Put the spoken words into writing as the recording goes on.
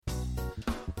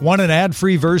Want an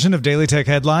ad-free version of Daily Tech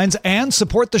Headlines and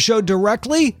support the show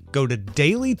directly? Go to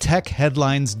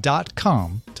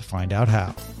dailytechheadlines.com to find out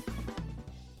how.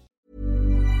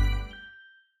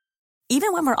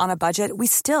 Even when we're on a budget, we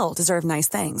still deserve nice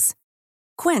things.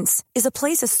 Quince is a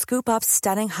place to scoop up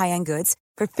stunning high-end goods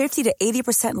for 50 to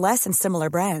 80% less than similar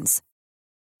brands.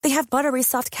 They have buttery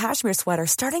soft cashmere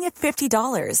sweaters starting at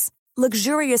 $50,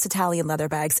 luxurious Italian leather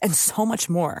bags, and so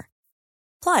much more.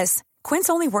 Plus,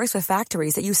 Quince only works with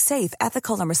factories that use safe,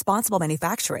 ethical, and responsible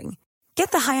manufacturing.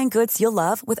 Get the high-end goods you'll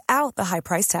love without the high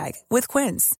price tag with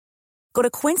Quince. Go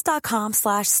to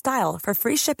quince.com/style for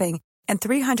free shipping and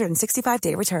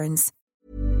 365-day returns.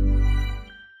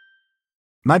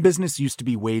 My business used to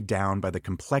be weighed down by the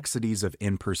complexities of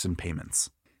in-person payments.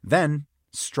 Then,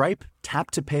 Stripe Tap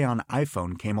to Pay on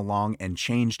iPhone came along and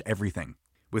changed everything.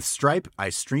 With Stripe, I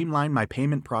streamlined my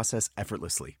payment process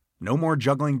effortlessly. No more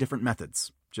juggling different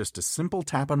methods. Just a simple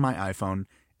tap on my iPhone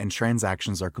and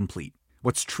transactions are complete.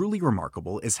 What's truly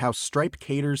remarkable is how Stripe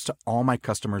caters to all my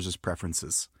customers'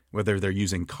 preferences. Whether they're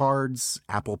using cards,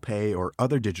 Apple Pay, or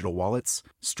other digital wallets,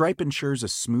 Stripe ensures a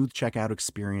smooth checkout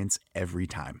experience every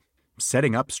time.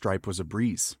 Setting up Stripe was a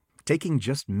breeze, taking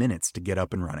just minutes to get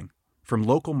up and running. From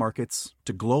local markets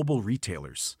to global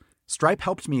retailers, Stripe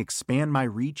helped me expand my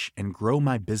reach and grow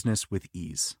my business with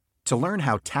ease. To learn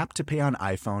how Tap to Pay on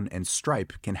iPhone and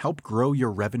Stripe can help grow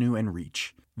your revenue and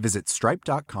reach, visit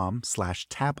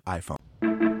stripe.com/tapiphone.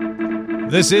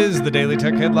 This is the Daily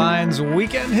Tech Headlines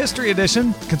Weekend History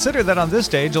Edition. Consider that on this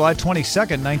day, July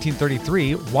 22nd,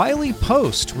 1933, Wiley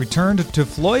Post returned to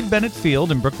Floyd Bennett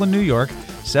Field in Brooklyn, New York,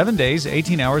 7 days,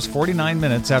 18 hours, 49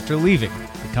 minutes after leaving,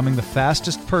 becoming the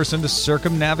fastest person to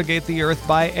circumnavigate the Earth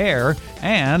by air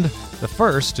and the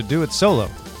first to do it solo.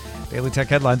 Daily Tech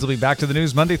Headlines will be back to the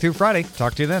news Monday through Friday.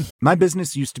 Talk to you then. My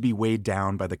business used to be weighed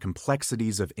down by the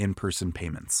complexities of in-person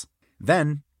payments.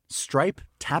 Then, Stripe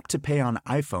Tap to Pay on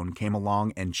iPhone came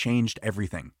along and changed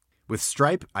everything. With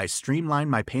Stripe, I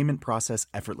streamlined my payment process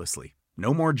effortlessly.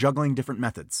 No more juggling different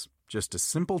methods. Just a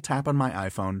simple tap on my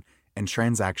iPhone and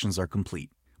transactions are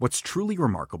complete. What's truly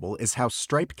remarkable is how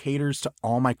Stripe caters to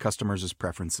all my customers'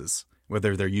 preferences.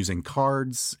 Whether they're using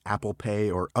cards, Apple Pay,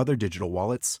 or other digital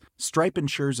wallets, Stripe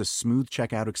ensures a smooth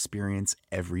checkout experience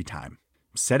every time.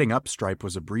 Setting up Stripe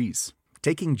was a breeze,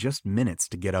 taking just minutes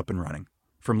to get up and running.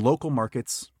 From local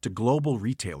markets to global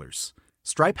retailers,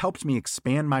 Stripe helped me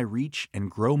expand my reach and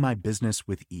grow my business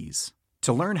with ease.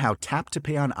 To learn how Tap to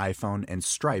Pay on iPhone and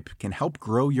Stripe can help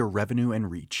grow your revenue and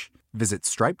reach, visit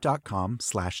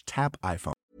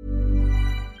stripe.com/tapiphone.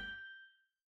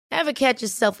 Ever catch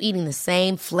yourself eating the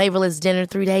same flavorless dinner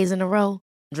 3 days in a row?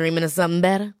 Dreaming of something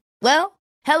better? Well,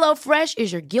 HelloFresh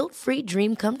is your guilt-free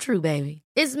dream come true, baby.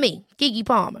 It's me, Keke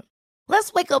Palmer.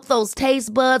 Let's wake up those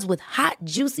taste buds with hot,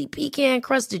 juicy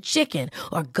pecan-crusted chicken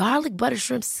or garlic butter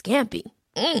shrimp scampi.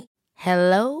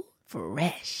 Hello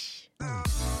Fresh.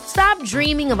 Stop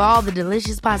dreaming of all the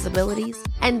delicious possibilities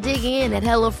and dig in at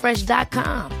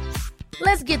HelloFresh.com.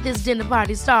 Let's get this dinner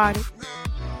party started.